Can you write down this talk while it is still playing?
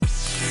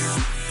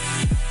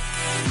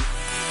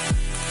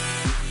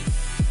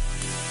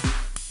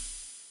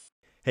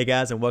Hey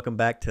guys, and welcome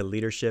back to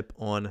Leadership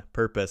on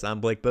Purpose.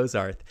 I'm Blake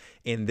Bozarth,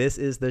 and this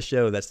is the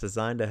show that's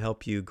designed to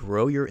help you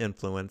grow your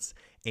influence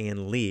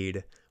and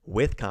lead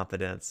with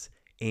confidence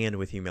and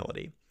with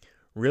humility.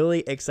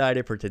 Really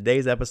excited for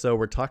today's episode.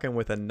 We're talking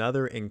with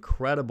another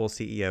incredible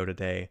CEO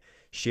today,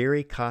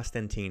 Sherry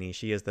Costantini.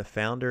 She is the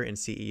founder and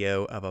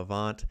CEO of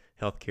Avant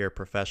Healthcare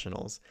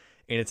Professionals,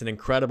 and it's an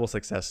incredible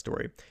success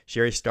story.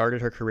 Sherry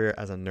started her career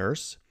as a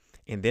nurse,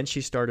 and then she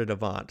started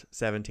Avant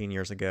 17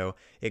 years ago.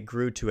 It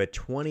grew to a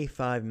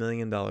 $25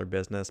 million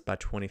business by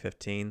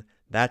 2015.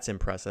 That's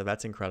impressive.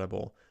 That's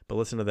incredible. But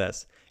listen to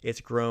this.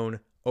 It's grown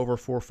over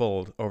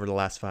fourfold over the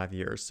last 5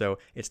 years. So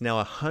it's now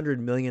a $100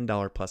 million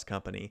plus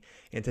company.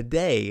 And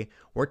today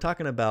we're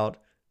talking about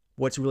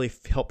what's really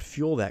helped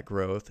fuel that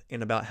growth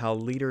and about how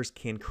leaders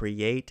can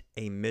create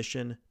a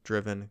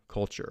mission-driven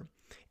culture.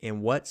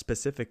 And what's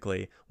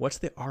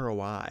the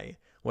ROI?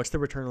 What's the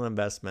return on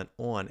investment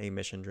on a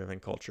mission-driven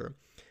culture?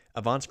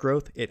 Avant's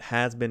growth, it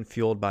has been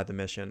fueled by the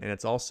mission, and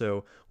it's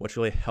also what's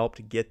really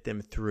helped get them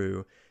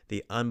through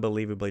the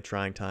unbelievably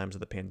trying times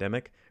of the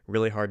pandemic.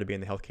 Really hard to be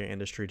in the healthcare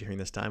industry during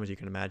this time, as you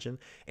can imagine.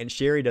 And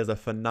Sherry does a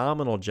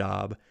phenomenal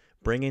job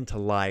bringing to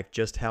life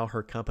just how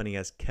her company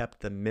has kept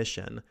the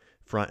mission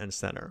front and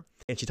center.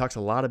 And she talks a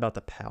lot about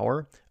the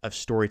power of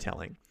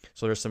storytelling.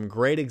 So there's some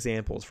great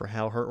examples for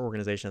how her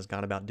organization has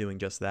gone about doing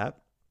just that.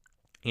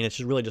 And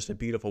it's really just a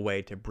beautiful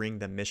way to bring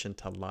the mission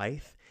to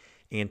life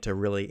and to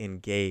really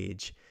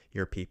engage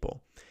your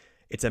people.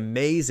 It's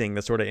amazing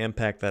the sort of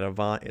impact that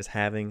Avant is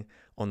having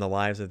on the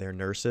lives of their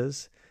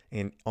nurses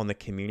and on the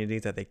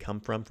communities that they come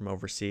from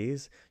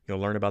overseas. You'll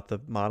learn about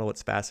the model.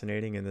 It's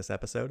fascinating in this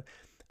episode,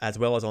 as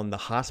well as on the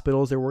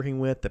hospitals they're working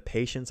with, the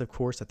patients, of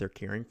course, that they're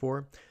caring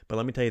for. But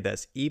let me tell you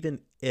this,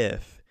 even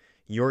if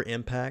your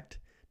impact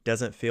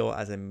doesn't feel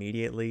as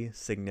immediately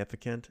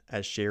significant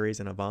as Sherry's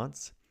and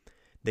Avant's,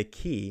 the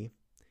key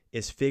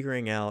is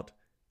figuring out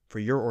for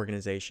your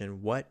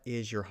organization, what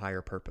is your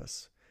higher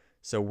purpose?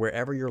 So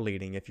wherever you're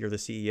leading, if you're the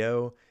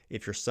CEO,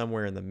 if you're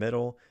somewhere in the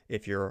middle,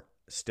 if you're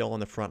still on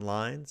the front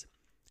lines,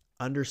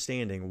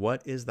 understanding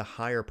what is the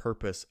higher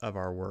purpose of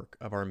our work,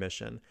 of our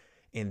mission.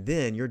 And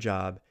then your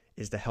job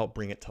is to help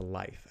bring it to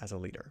life as a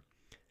leader.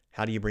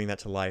 How do you bring that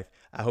to life?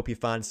 I hope you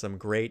find some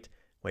great,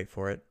 wait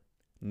for it,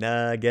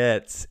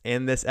 nuggets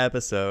in this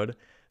episode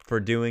for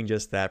doing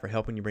just that, for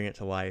helping you bring it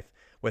to life.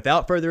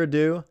 Without further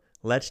ado,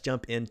 let's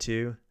jump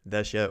into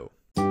the show.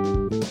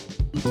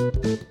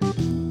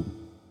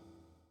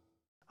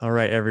 All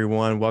right,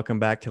 everyone. Welcome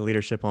back to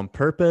Leadership on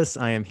Purpose.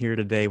 I am here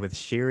today with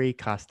Sherry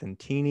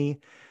Costantini.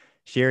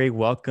 Sherry,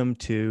 welcome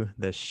to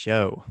the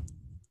show.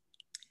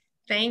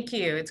 Thank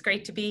you. It's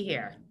great to be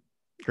here.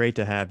 Great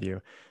to have you.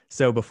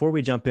 So before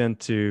we jump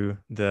into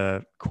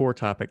the core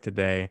topic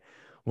today,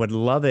 would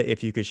love it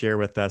if you could share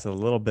with us a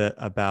little bit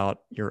about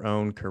your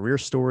own career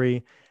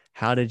story.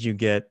 How did you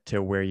get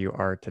to where you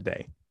are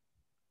today?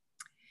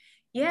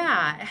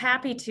 Yeah,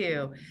 happy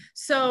to.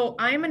 So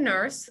I'm a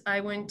nurse. I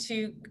went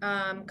to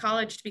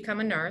college to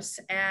become a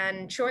nurse,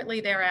 and shortly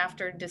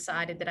thereafter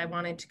decided that I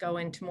wanted to go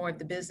into more of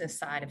the business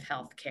side of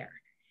healthcare.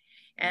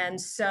 And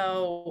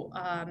so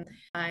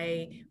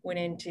I went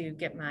in to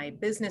get my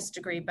business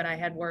degree, but I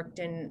had worked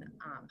in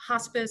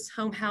hospice,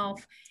 home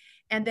health,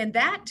 and then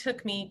that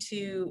took me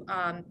to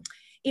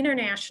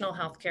international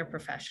healthcare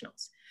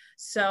professionals.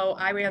 So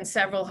I ran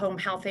several home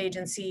health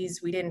agencies.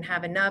 We didn't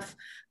have enough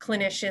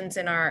clinicians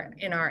in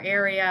our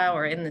area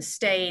or in the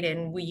state,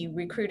 and we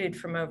recruited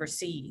from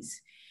overseas.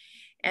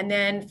 And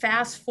then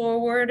fast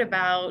forward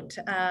about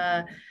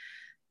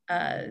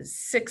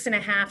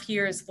 6.5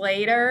 years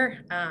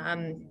later,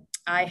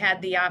 I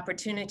had the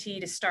opportunity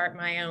to start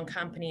my own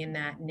company in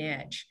that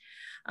niche.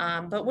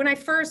 But when I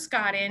first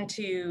got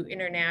into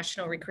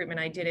international recruitment,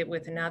 I did it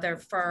with another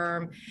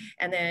firm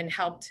and then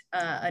helped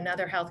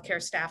another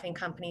healthcare staffing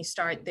company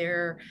start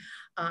their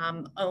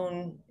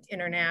own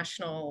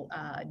international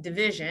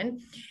division,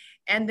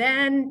 and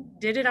then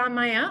did it on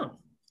my own.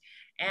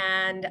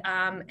 And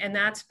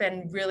that's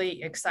been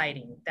really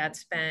exciting.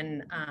 That's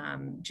been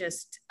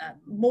just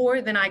more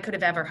than I could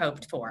have ever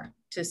hoped for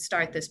to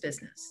start this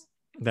business.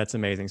 That's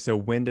amazing. So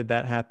when did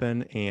that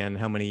happen and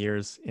how many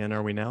years in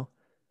are we now?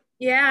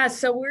 Yeah,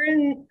 so we're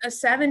in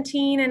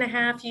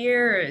 17.5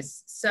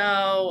 years.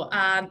 So,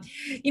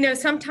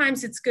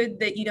 sometimes it's good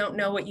that you don't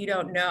know what you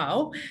don't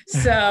know.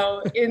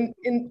 So in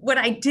what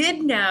I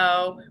did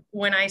know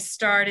when I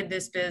started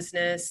this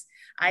business,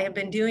 I have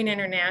been doing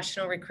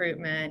international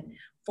recruitment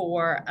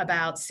for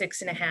about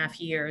 6.5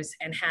 years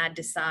and had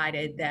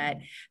decided that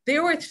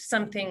there were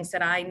some things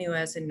that I knew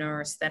as a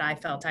nurse that I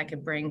felt I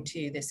could bring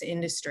to this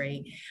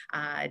industry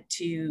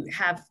to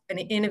have an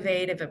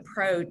innovative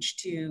approach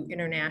to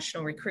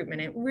international recruitment.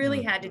 It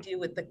really had to do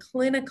with the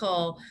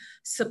clinical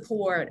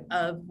support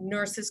of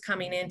nurses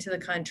coming into the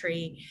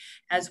country,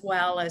 as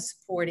well as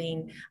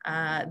supporting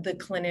the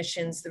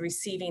clinicians, the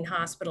receiving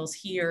hospitals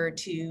here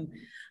to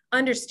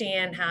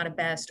understand how to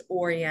best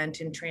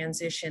orient and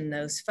transition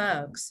those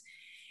folks.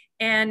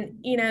 And,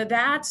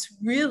 that's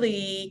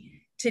really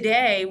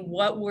today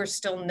what we're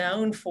still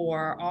known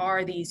for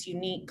are these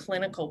unique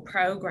clinical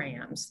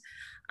programs.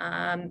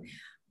 Um,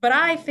 but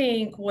I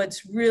think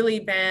what's really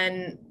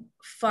been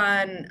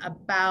fun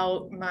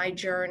about my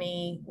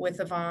journey with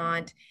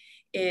Avant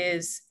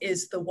is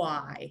the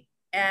why.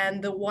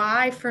 And the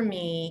why for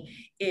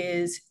me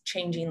is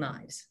changing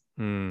lives.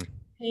 Mm,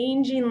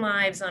 Changing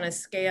lives on a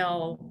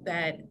scale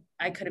that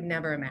I could have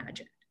never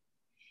imagined.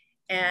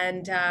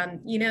 And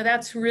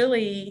that's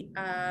really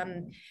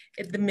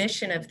the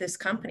mission of this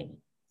company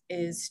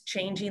is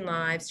changing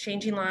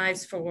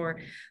lives for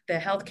the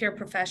healthcare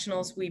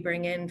professionals we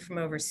bring in from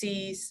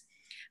overseas,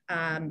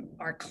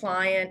 our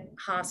client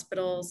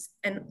hospitals,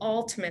 and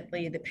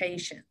ultimately the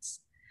patients.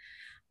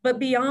 But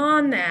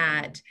beyond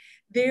that,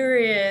 there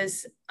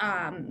is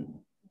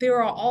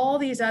there are all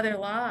these other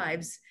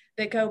lives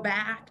that go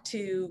back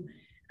to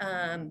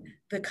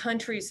the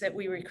countries that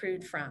we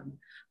recruit from,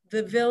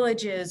 the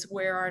villages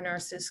where our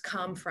nurses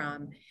come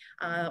from,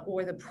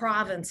 or the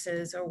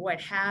provinces or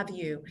what have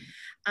you.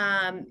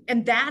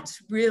 And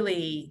that's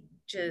really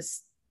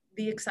just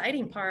the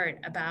exciting part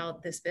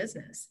about this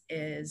business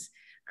is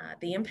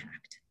the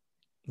impact.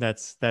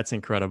 that's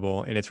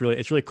incredible. And it's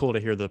really cool to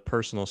hear the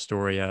personal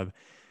story of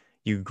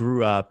you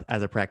grew up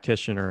as a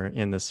practitioner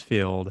in this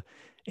field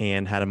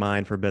and had a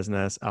mind for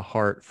business, a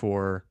heart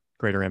for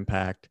greater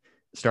impact,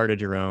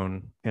 started your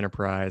own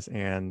enterprise,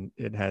 and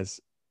it has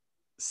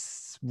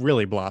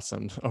really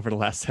blossomed over the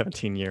last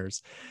 17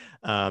 years.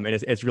 And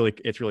it's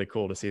really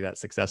cool to see that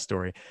success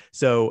story.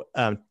 So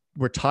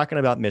we're talking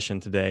about mission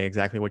today,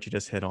 exactly what you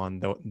just hit on,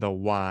 the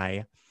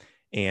why,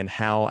 and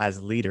how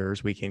as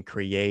leaders we can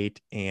create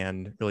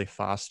and really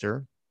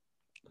foster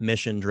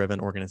mission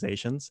driven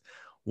organizations.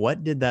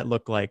 What did that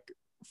look like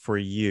for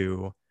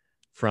you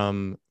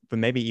from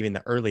maybe even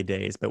the early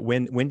days, but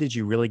when did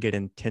you really get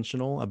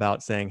intentional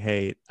about saying,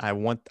 hey, I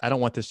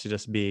don't want this to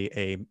just be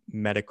a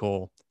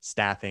medical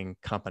staffing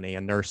company,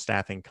 a nurse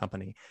staffing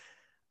company.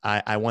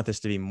 I want this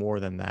to be more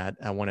than that.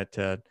 I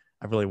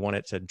really want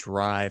it to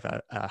drive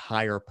a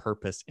higher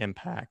purpose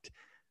impact.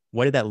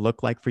 What did that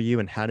look like for you,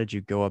 and how did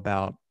you go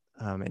about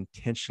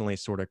intentionally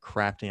sort of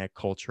crafting a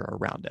culture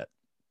around it?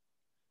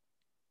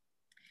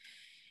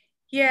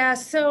 Yeah,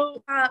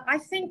 so I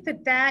think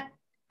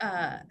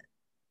uh,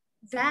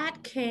 that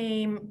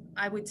came,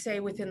 I would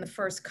say, within the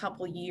first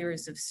couple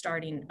years of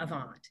starting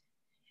Avant.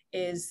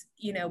 Is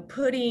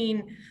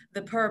putting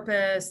the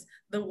purpose,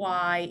 the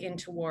why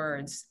into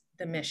words,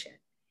 the mission,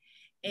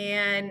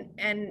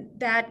 and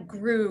that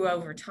grew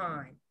over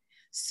time.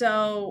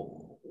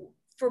 So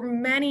for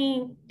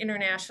many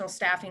international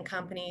staffing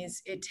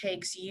companies, it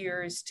takes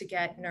years to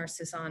get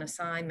nurses on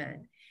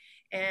assignment.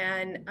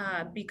 And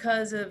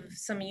because of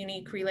some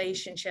unique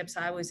relationships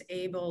I was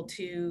able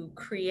to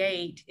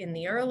create in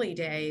the early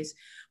days,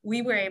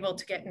 we were able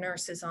to get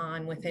nurses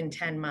on within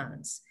 10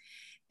 months.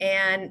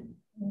 And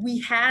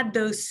we had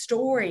those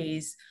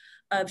stories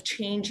of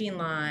changing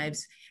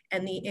lives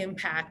and the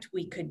impact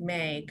we could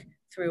make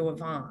through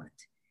Avant.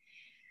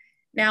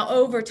 Now,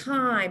 over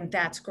time,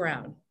 that's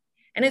grown.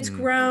 And it's Mm,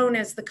 grown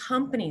as the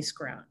company's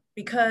grown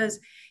because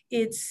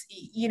you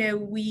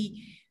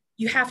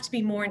have to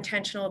be more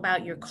intentional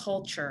about your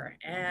culture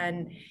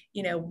and,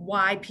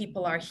 why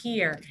people are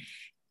here.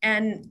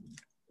 And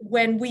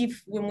when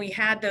we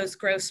had those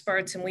growth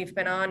spurts, and we've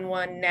been on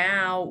one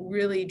now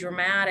really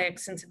dramatic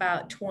since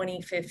about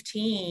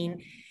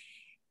 2015,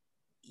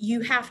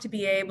 you have to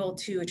be able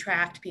to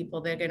attract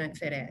people that are going to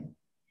fit in.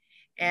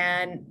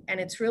 And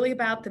it's really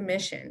about the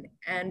mission.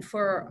 And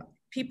for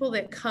people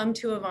that come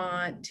to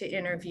Avant to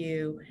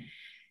interview,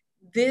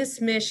 this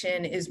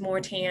mission is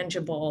more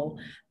tangible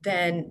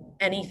than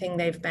anything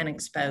they've been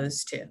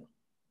exposed to.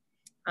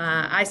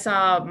 I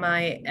saw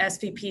my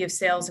SVP of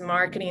sales and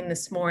marketing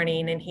this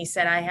morning, and he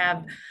said, I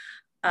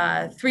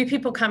have 3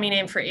 people coming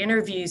in for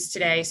interviews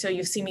today, so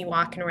you see me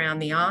walking around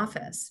the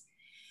office.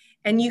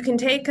 And you can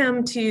take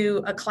them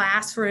to a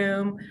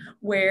classroom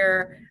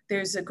where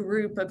there's a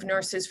group of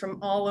nurses from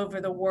all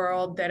over the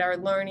world that are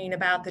learning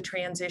about the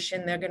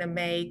transition they're going to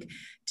make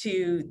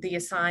to the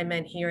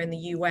assignment here in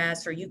the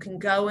US. Or you can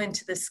go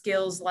into the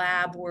skills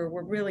lab where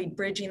we're really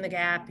bridging the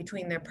gap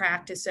between their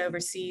practice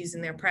overseas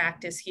and their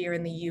practice here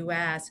in the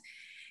US.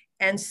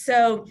 And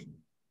so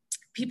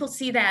people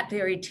see that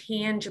very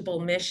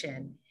tangible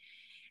mission.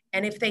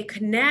 And if they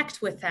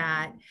connect with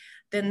that,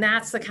 then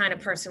that's the kind of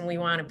person we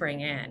want to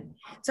bring in.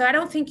 So I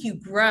don't think you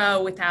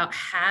grow without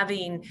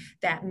having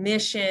that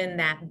mission,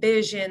 that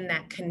vision,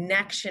 that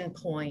connection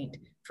point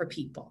for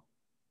people.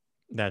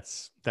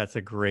 that's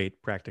a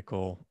great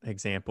practical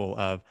example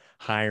of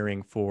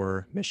hiring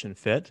for mission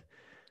fit.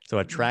 So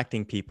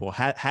attracting people,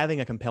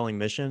 having a compelling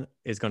mission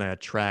is going to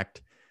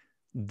attract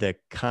the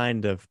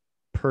kind of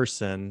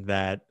person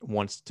that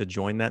wants to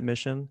join that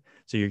mission.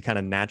 So you kind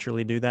of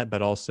naturally do that,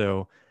 but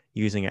also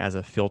using it as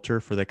a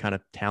filter for the kind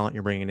of talent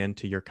you're bringing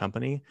into your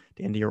company,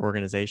 into your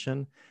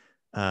organization.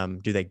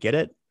 Do they get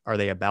it? Are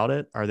they about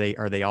it? Are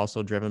they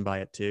also driven by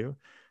it too?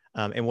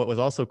 And what was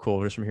also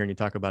cool, just from hearing you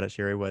talk about it,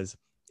 Sherry, was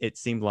it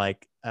seemed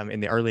like in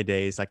the early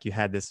days, like you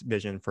had this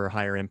vision for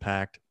higher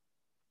impact,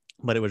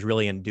 but it was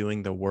really in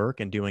doing the work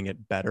and doing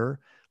it better,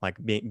 like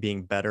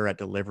being better at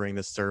delivering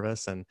the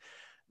service and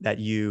that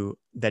you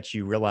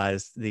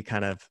realized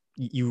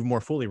you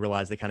more fully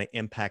realized the kind of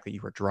impact that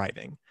you were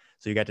driving.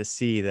 So you got to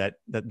see that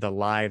the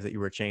lives that you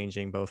were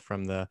changing, both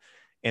from the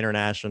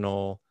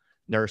international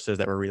nurses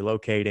that were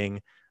relocating,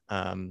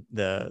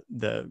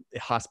 the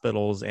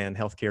hospitals and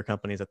healthcare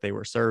companies that they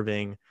were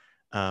serving,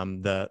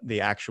 the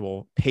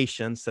actual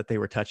patients that they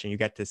were touching. You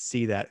got to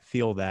see that,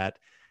 feel that,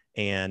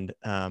 and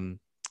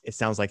it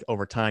sounds like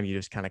over time you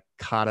just kind of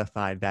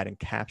codified that and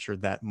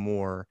captured that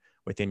more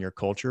within your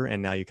culture,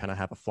 and now you kind of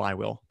have a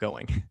flywheel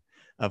going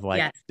of like,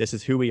 Yes. this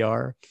is who we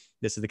are,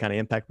 this is the kind of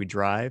impact we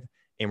drive,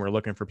 and we're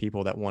looking for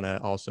people that want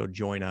to also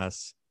join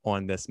us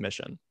on this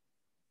mission.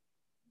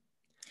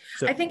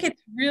 So I think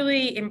it's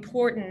really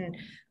important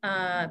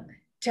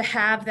to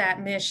have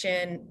that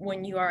mission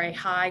when you are a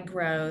high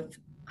growth,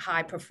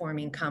 high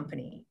performing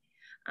company,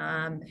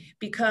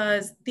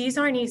 because these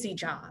aren't easy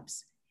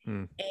jobs.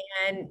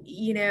 And,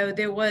 you know,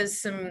 there was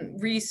some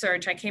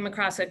research. I came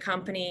across a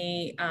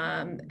company,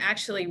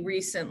 actually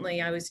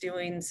recently, I was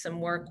doing some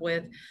work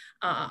with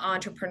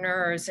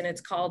entrepreneurs, and it's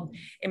called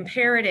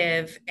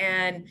Imperative.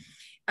 And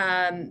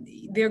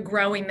they're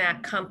growing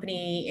that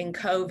company in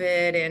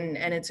COVID,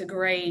 and it's a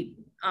great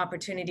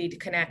opportunity to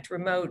connect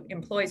remote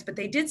employees. But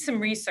they did some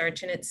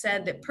research, and it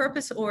said that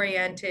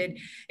purpose-oriented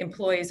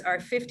employees are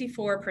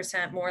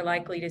 54% more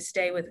likely to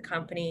stay with the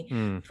company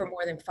for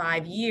more than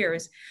 5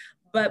 years.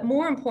 But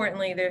more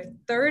importantly, they're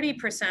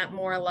 30%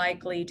 more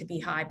likely to be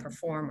high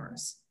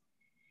performers.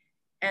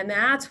 And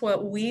that's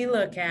what we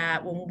look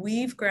at when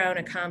we've grown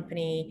a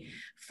company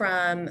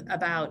from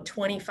about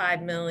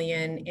 25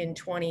 million in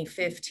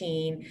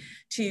 2015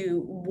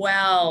 to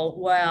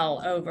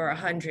well over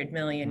 100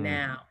 million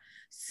now.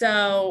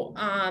 So,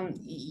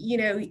 you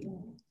know,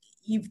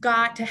 you've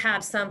got to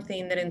have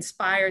something that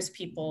inspires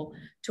people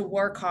to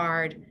work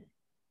hard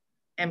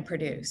and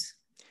produce.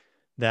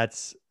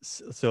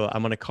 So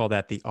I'm going to call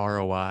that the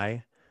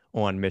ROI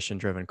on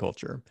mission-driven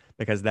culture,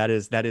 because there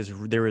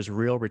is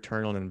real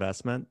return on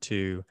investment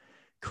to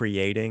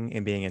creating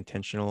and being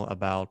intentional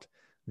about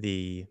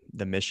the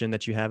mission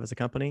that you have as a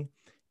company,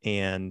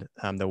 and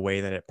the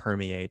way that it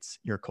permeates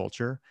your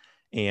culture.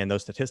 And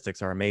those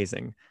statistics are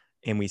amazing.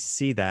 And we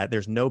see that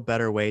there's no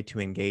better way to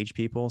engage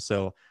people.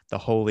 So the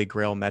holy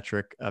grail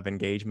metric of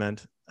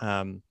engagement,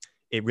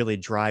 it really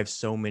drives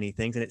so many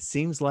things. And it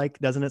seems like,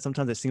 doesn't it?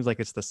 Sometimes it seems like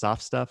it's the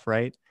soft stuff,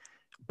 right?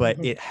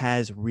 But it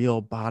has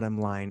real bottom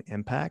line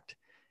impact.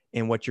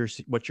 And what you're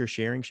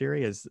sharing,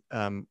 Sherry, is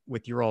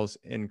with your all's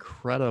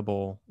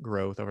incredible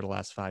growth over the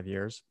last 5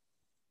 years.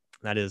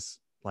 That is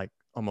like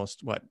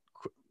almost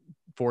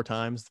four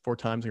times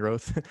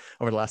growth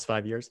over the last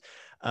 5 years.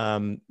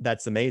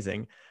 That's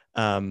amazing.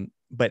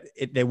 But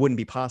it wouldn't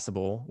be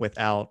possible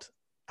without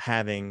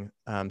having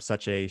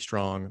such a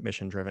strong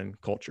mission-driven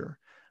culture.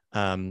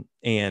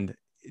 And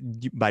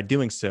by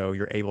doing so,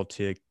 you're able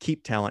to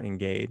keep talent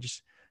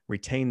engaged,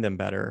 retain them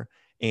better,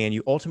 and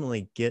you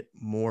ultimately get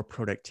more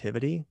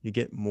productivity. You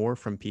get more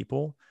from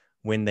people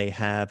when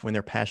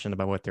they're passionate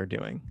about what they're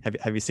doing.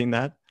 Have you seen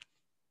that?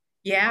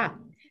 Yeah,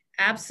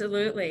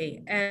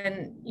 absolutely.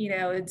 And, you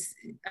know,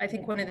 I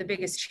think one of the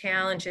biggest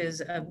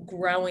challenges of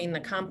growing the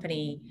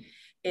company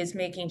is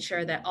making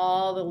sure that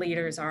all the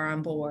leaders are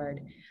on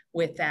board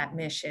with that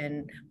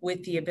mission,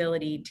 with the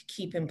ability to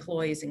keep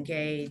employees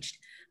engaged,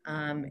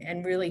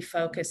 and really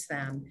focus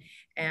them.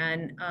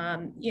 And,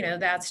 you know,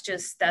 that's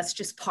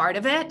just part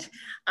of it.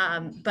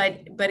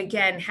 But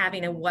again,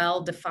 having a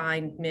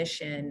well-defined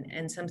mission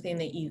and something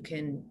that you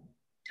can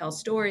tell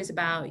stories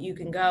about, you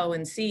can go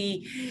and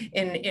see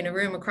in a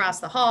room across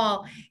the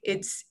hall,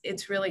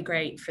 it's really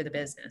great for the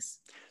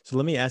business. So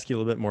let me ask you a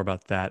little bit more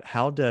about that.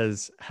 How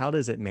does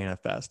it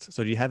manifest?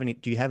 So do you have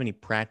any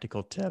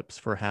practical tips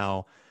for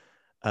how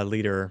a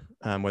leader,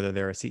 whether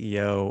they're a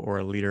CEO or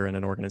a leader in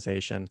an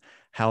organization,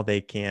 how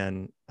they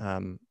can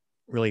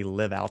really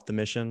live out the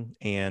mission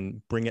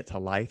and bring it to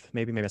life?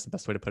 Maybe that's the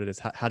best way to put it, is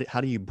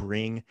how do you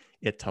bring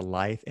it to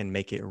life and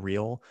make it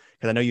real?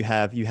 Because I know you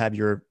have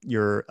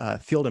your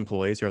field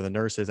employees, or the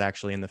nurses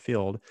actually in the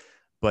field,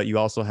 but you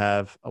also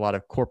have a lot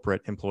of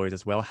corporate employees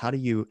as well. How do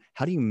you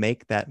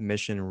make that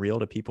mission real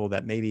to people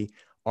that maybe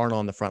aren't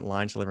on the front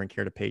lines delivering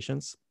care to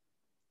patients?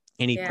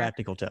 Any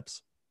practical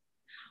tips?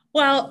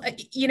 Well,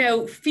 you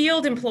know,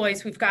 field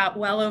employees, we've got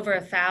well over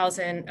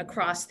 1,000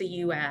 across the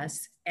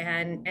U.S.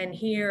 And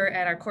here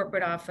at our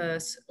corporate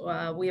office,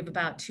 we have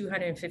about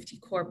 250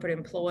 corporate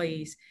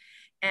employees.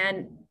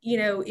 And, you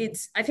know,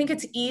 I think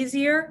it's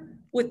easier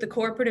with the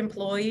corporate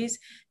employees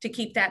to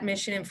keep that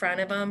mission in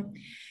front of them.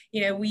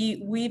 You know,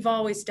 we've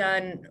always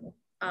done,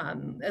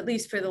 at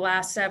least for the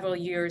last several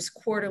years,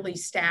 quarterly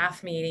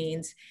staff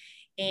meetings.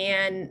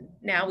 And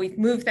now we've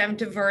moved them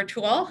to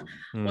virtual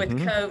with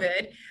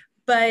COVID.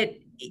 But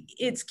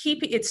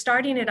it's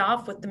starting it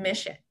off with the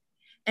mission,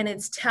 and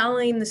it's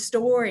telling the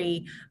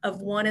story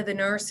of one of the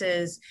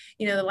nurses.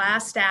 You know, the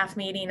last staff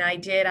meeting I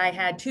did, I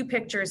had 2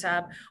 pictures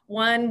up.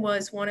 One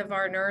was one of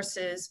our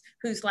nurses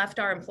who's left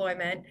our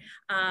employment,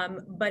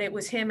 but it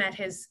was him at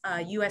his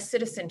U.S.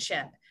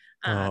 citizenship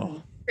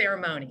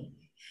ceremony.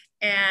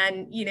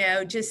 and,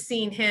 just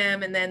seeing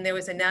him. And then there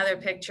was another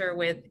picture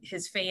with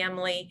his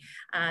family.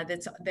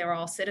 They're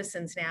all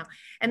citizens now.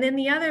 And then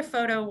the other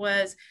photo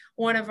was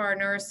one of our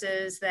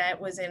nurses that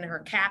was in her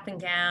cap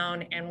and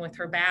gown and with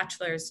her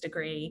bachelor's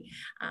degree,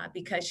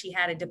 because she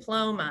had a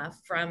diploma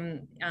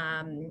from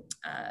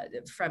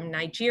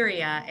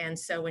Nigeria. And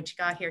so when she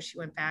got here, she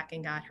went back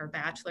and got her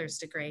bachelor's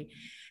degree.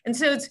 And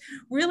so it's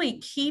really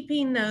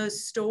keeping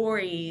those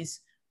stories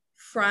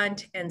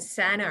front and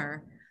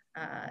center,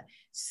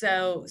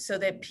 so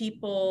that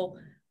people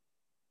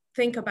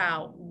think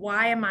about,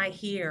 why am I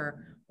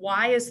here?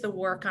 Why is the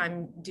work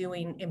I'm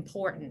doing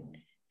important?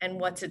 And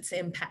what's its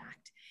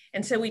impact?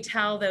 And so we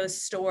tell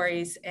those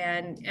stories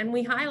and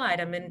we highlight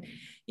them. And,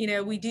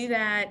 we do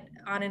that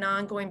on an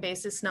ongoing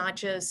basis, not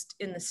just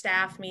in the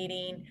staff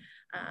meeting,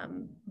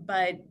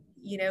 but,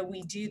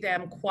 we do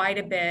them quite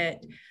a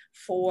bit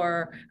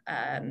for,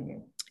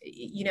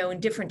 in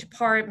different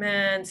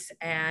departments,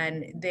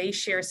 and they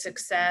share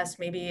success.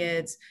 Maybe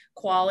it's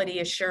quality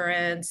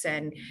assurance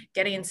and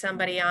getting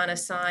somebody on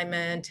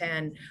assignment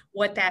and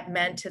what that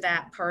meant to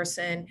that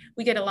person.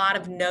 We get a lot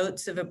of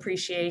notes of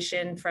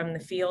appreciation from the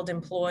field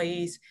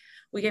employees.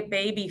 We get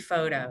baby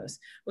photos.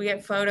 We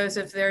get photos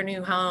of their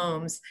new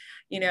homes,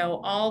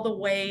 all the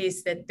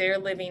ways that they're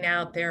living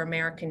out their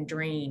American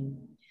dream.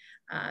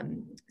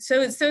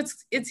 So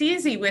it's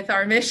easy with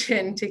our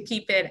mission to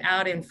keep it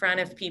out in front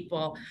of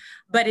people,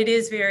 but it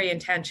is very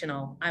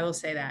intentional. I will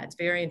say that it's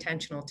very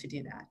intentional to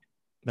do that.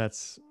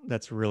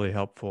 That's really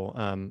helpful.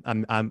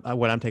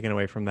 What I'm taking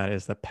away from that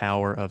is the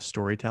power of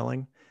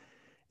storytelling.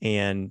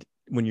 And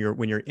when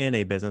you're in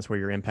a business where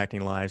you're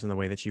impacting lives in the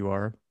way that you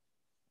are,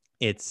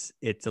 it's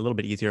a little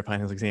bit easier to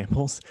find those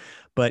examples.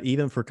 But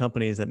even for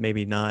companies that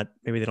maybe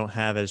they don't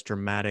have as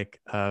dramatic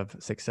of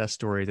success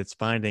stories, it's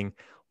finding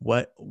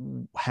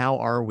how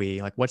are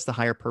we, like, what's the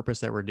higher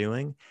purpose that we're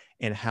doing,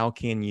 and how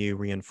can you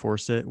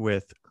reinforce it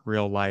with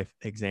real life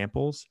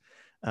examples?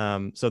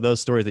 So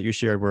those stories that you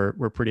shared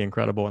were pretty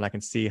incredible. And I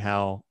can see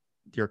how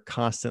you're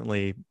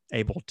constantly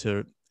able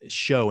to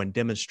show and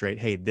demonstrate,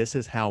 hey, this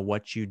is how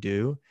what you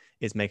do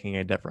is making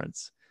a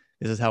difference.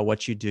 This is how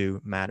what you do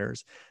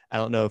matters. I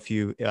don't know if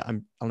you've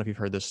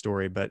heard this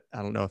story, but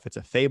I don't know if it's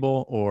a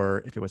fable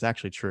or if it was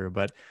actually true.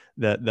 But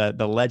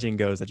the legend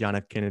goes that John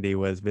F. Kennedy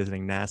was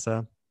visiting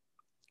NASA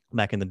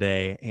back in the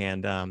day,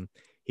 and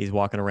he's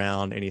walking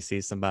around and he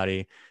sees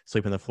somebody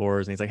sweeping the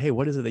floors, and he's like, "Hey,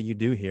 what is it that you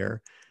do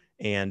here?"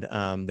 And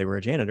they were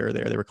a janitor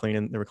there. They were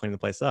cleaning the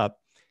place up,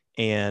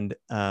 and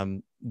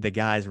the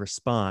guy's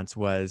response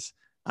was,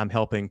 "I'm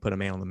helping put a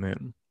man on the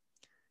moon."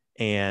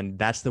 And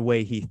that's the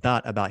way he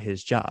thought about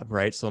his job,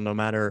 right? So no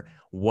matter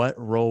what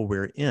role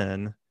we're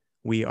in,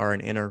 we are an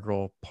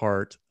integral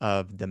part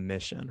of the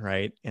mission,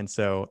 right? And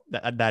so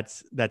I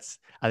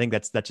think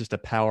that's just a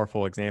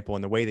powerful example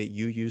in the way that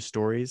you use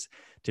stories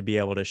to be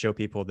able to show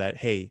people that,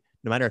 hey,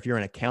 no matter if you're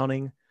in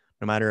accounting,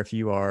 no matter if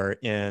you are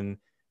in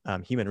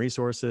human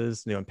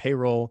resources, in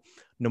payroll,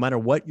 no matter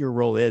what your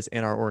role is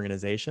in our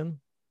organization,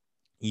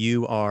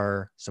 you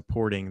are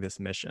supporting this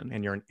mission,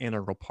 and you're an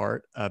integral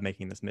part of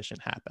making this mission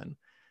happen.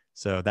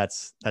 So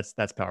that's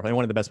powerful. And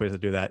one of the best ways to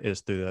do that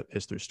is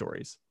through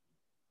stories.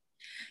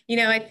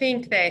 I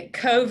think that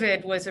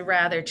COVID was a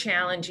rather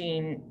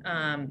challenging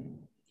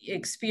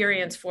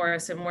experience for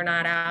us, and we're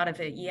not out of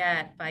it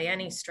yet by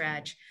any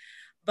stretch.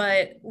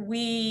 But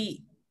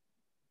we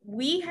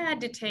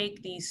had to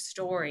take these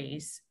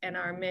stories and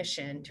our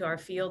mission to our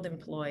field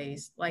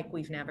employees like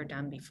we've never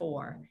done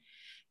before.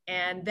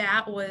 And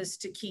that was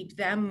to keep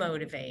them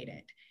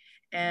motivated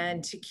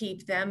and to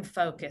keep them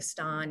focused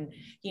on,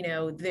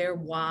 their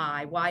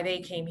why they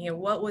came here,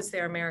 what was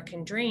their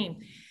American dream,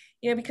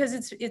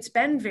 because it's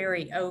been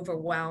very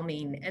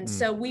overwhelming. And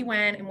so we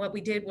went, and what we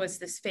did was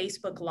this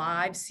Facebook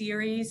Live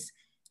series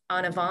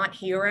on Avant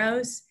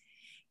Heroes.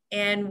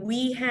 And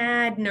we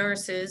had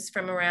nurses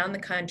from around the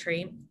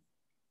country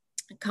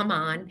come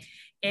on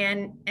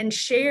and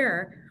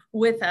share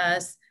with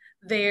us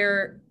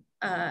their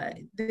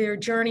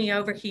journey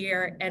over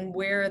here and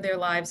where their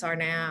lives are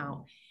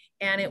now.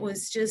 And it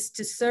was just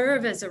to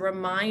serve as a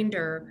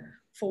reminder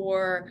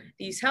for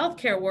these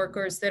healthcare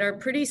workers that are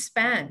pretty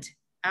spent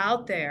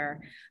out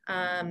there,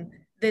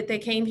 that they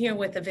came here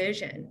with a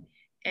vision.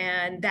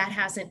 And that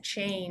hasn't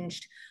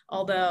changed,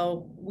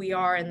 although we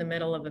are in the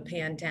middle of a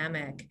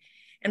pandemic.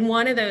 And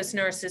one of those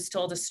nurses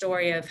told a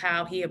story of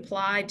how he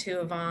applied to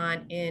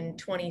Avant in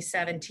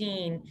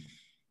 2017,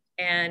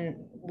 and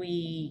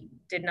we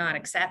did not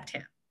accept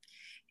him.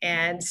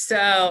 And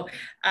so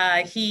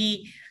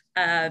he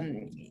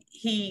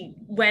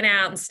went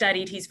out and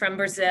studied. He's from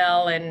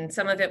Brazil, and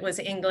some of it was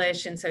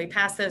English. And so he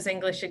passed those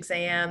English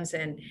exams,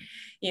 and,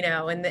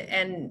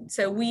 and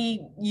so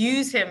we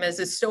use him as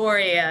a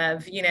story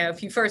of,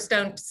 if you first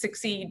don't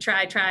succeed,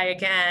 try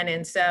again.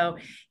 And so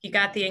he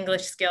got the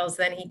English skills,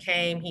 then he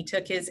came, he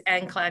took his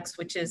NCLEX,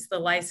 which is the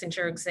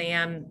licensure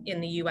exam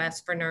in the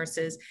US for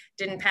nurses,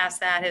 didn't pass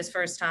that his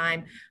first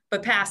time,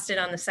 but passed it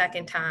on the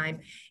second time.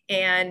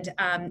 And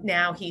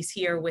now he's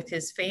here with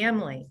his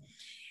family.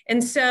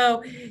 And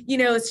so,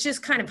 it's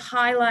just kind of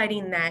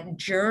highlighting that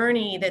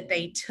journey that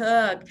they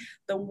took,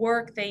 the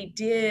work they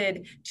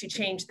did to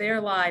change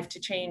their life, to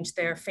change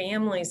their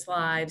families'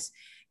 lives.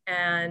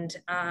 And,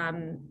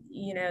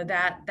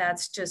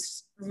 that's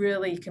just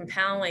really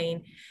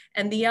compelling.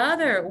 And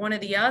one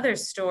of the other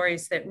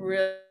stories that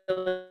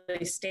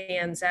really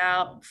stands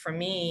out for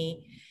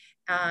me,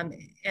 and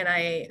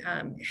I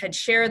had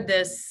shared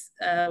this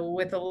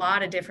with a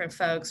lot of different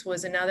folks,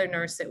 was another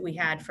nurse that we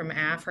had from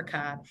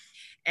Africa.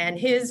 And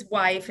his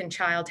wife and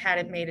child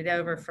hadn't made it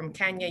over from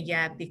Kenya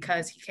yet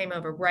because he came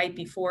over right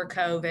before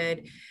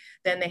COVID.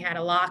 Then they had a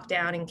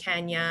lockdown in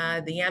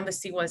Kenya. The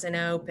embassy wasn't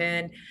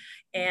open.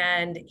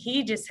 And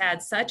he just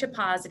had such a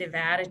positive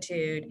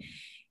attitude.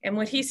 And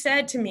what he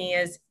said to me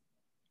is,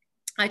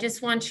 I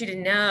just want you to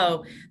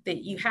know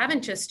that you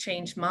haven't just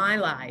changed my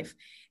life,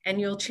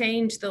 and you'll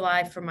change the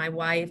life for my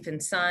wife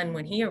and son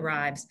when he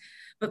arrives,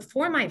 but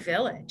for my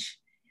village.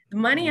 The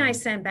money I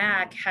send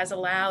back has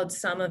allowed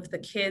some of the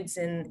kids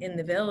in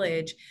the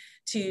village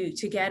to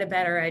get a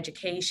better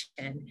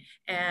education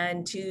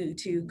and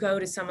to go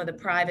to some of the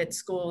private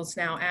schools.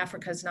 Now,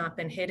 Africa's not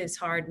been hit as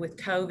hard with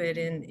COVID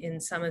in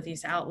some of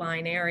these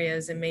outlying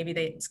areas, and maybe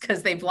it's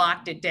because they've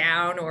locked it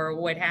down or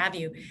what have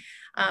you.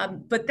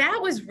 But that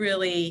was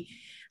really,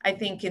 I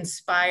think,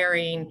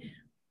 inspiring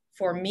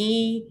for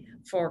me,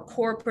 for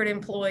corporate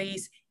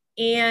employees,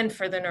 and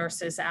for the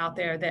nurses out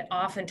there that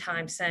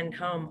oftentimes send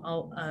home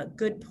a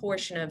good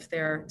portion of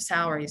their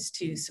salaries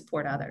to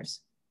support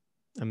others.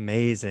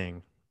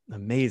 Amazing.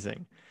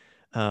 Amazing.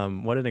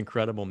 What an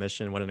incredible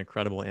mission. What an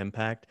incredible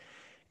impact.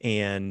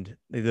 And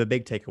the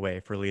big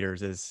takeaway for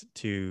leaders is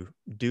to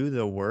do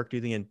the work,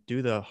 do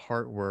the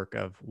hard work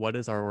of what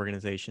does our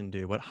organization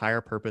do? What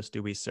higher purpose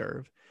do we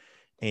serve?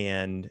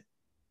 And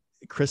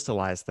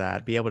crystallize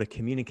that, be able to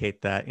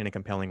communicate that in a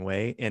compelling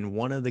way. And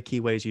one of the key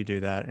ways you do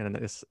that,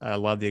 and I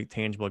love the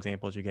tangible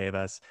examples you gave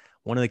us,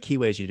 one of the key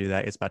ways you do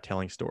that is by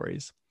telling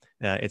stories.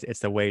 It's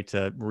the way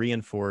to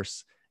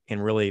reinforce,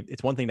 and really,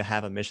 it's one thing to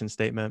have a mission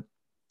statement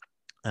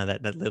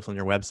that lives on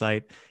your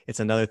website. It's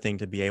another thing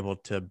to be able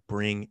to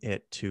bring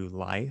it to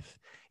life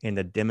and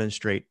to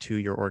demonstrate to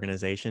your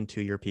organization,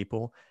 to your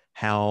people,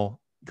 how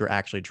you're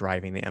actually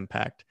driving the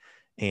impact.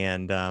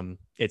 And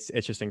it's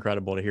just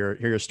incredible to hear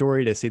your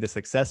story, to see the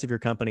success of your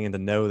company, and to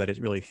know that it's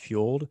really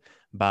fueled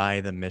by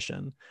the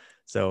mission.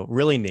 So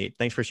really neat.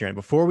 Thanks for sharing.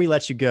 Before we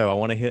let you go, I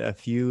want to hit a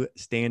few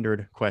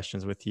standard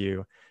questions with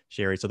you,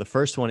 Sherry. So the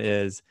first one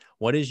is,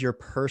 what is your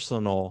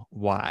personal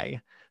why?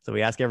 So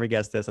we ask every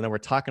guest this. I know we're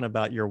talking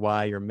about your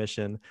why, your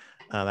mission,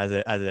 as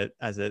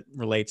it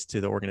relates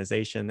to the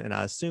organization, and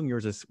I assume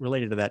yours is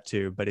related to that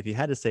too. But if you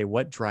had to say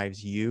what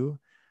drives you,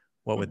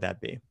 what would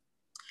that be?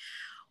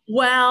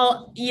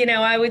 Well,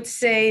 I would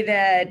say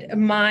that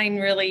mine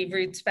really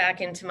roots back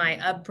into my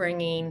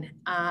upbringing.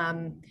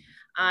 I'm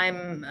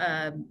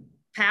a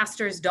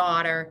pastor's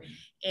daughter,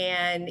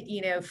 and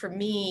for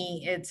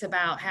me, it's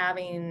about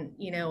having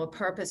a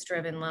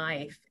purpose-driven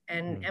life.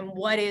 And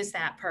what is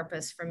that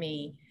purpose for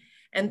me?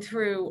 And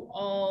through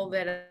all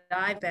that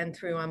I've been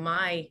through on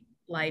my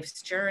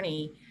life's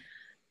journey,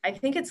 I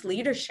think it's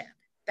leadership.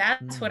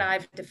 That's what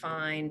I've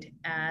defined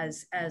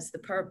as the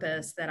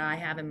purpose that I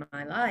have in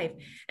my life.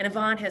 And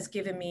Avant has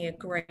given me a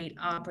great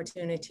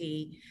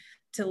opportunity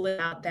to live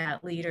out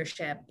that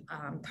leadership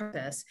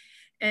purpose.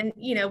 And,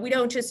 we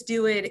don't just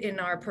do it in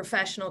our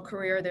professional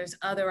career. There's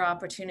other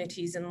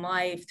opportunities in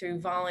life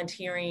through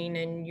volunteering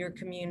and your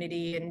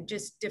community and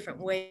just different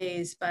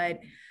ways. But,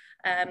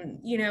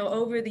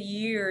 over the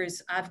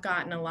years, I've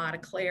gotten a lot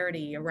of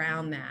clarity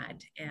around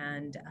that.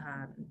 And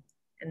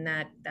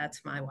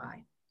that's my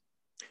why.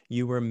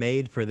 You were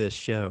made for this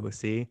show.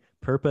 See,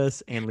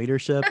 purpose and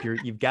leadership,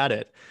 you've got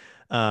it.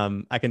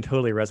 I can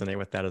totally resonate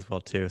with that as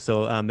well too.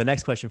 So the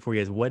next question for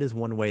you is, what is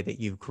one way that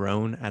you've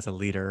grown as a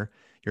leader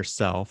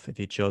yourself, if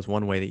you chose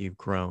one way that you've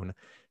grown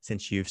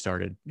since you've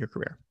started your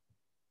career?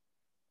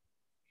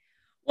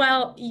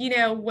 Well,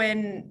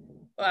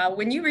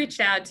 when you reached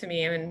out to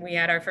me and we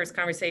had our first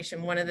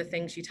conversation, one of the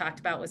things you talked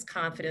about was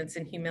confidence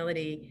and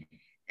humility.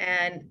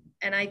 And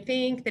I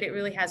think that it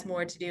really has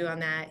more to do on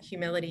that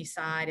humility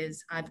side.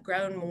 Is I've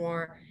grown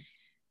more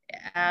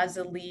as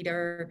a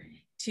leader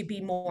to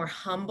be more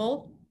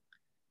humble,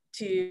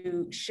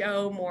 to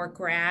show more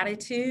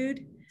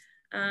gratitude.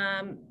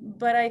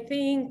 But I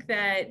think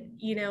that,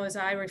 as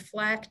I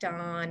reflect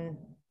on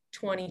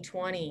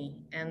 2020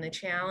 and the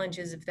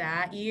challenges of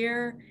that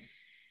year,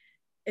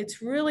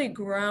 it's really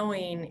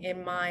growing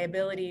in my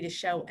ability to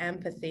show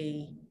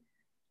empathy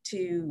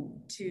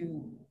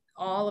to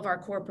all of our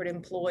corporate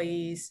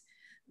employees,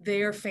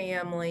 their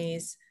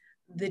families,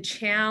 the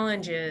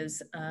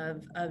challenges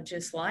of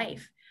just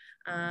life.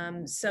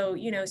 So,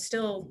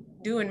 still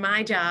doing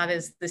my job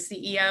as the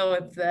CEO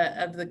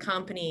of the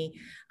company,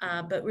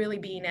 but really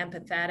being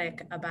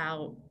empathetic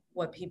about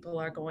what people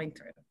are going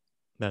through.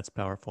 That's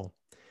powerful.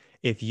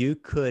 If you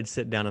could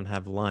sit down and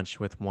have lunch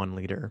with one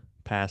leader,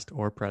 past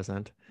or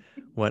present,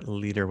 what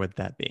leader would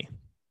that be?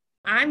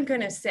 I'm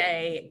going to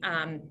say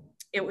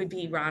it would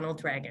be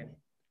Ronald Reagan.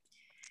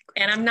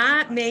 And I'm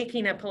not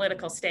making a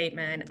political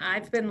statement.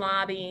 I've been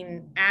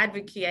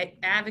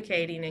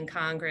advocating in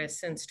Congress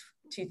since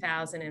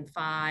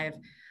 2005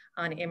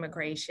 on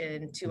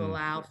immigration to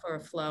allow for a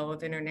flow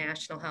of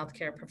international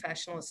healthcare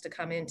professionals to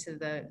come into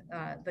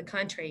the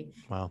country.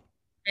 Wow.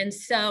 And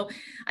so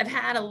I've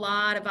had a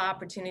lot of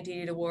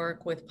opportunity to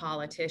work with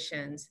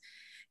politicians.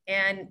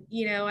 And,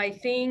 I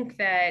think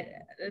that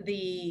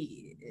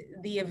the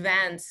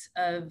events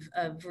of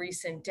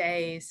recent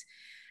days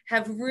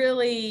have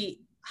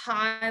really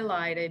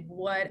highlighted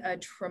what a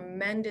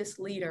tremendous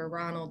leader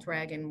Ronald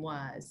Reagan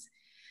was.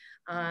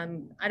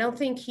 I don't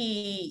think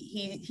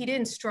he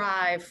didn't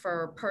strive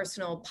for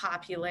personal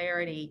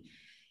popularity.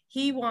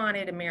 He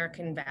wanted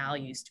American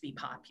values to be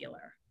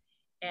popular.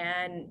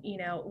 And,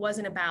 it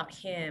wasn't about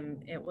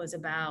him. It was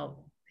about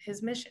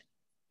his mission.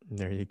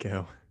 There you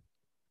go.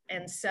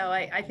 And so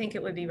I think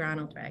it would be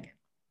Ronald Reagan.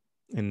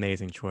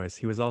 Amazing choice.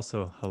 He was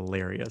also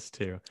hilarious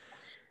too.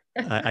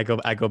 I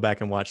go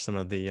back and watch some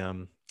of the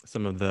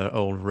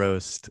old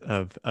roast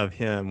of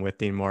him with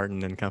Dean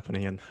Martin and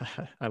company, and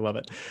I love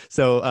it.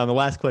 So the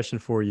last question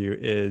for you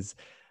is,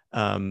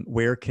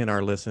 where can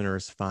our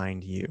listeners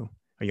find you?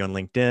 Are you on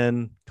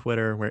LinkedIn,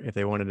 Twitter? Where, if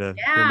they wanted to?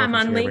 Yeah, I'm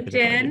on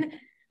LinkedIn.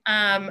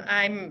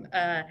 I'm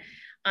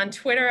on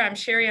Twitter. I'm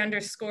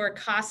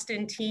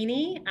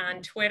Sherry_Costantini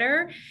on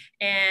Twitter,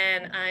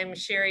 and I'm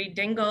Sherry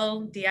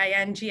Dingle,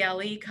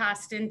 Dingle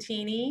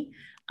Costantini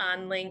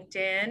on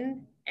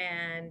LinkedIn.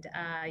 And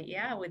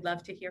yeah, we'd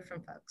love to hear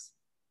from folks.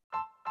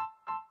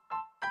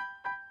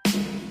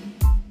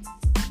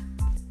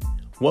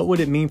 What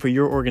would it mean for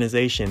your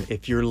organization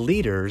if your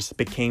leaders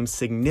became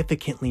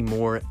significantly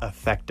more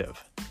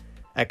effective?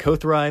 At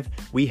CoThrive,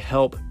 we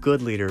help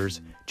good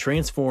leaders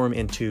transform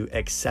into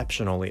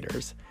exceptional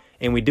leaders.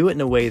 And we do it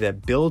in a way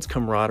that builds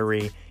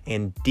camaraderie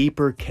and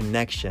deeper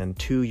connection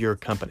to your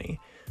company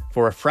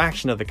for a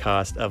fraction of the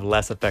cost of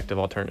less effective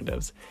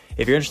alternatives.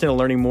 If you're interested in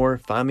learning more,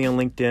 find me on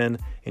LinkedIn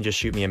and just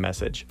shoot me a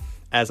message.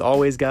 As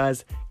always,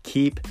 guys,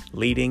 keep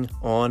leading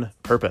on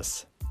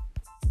purpose.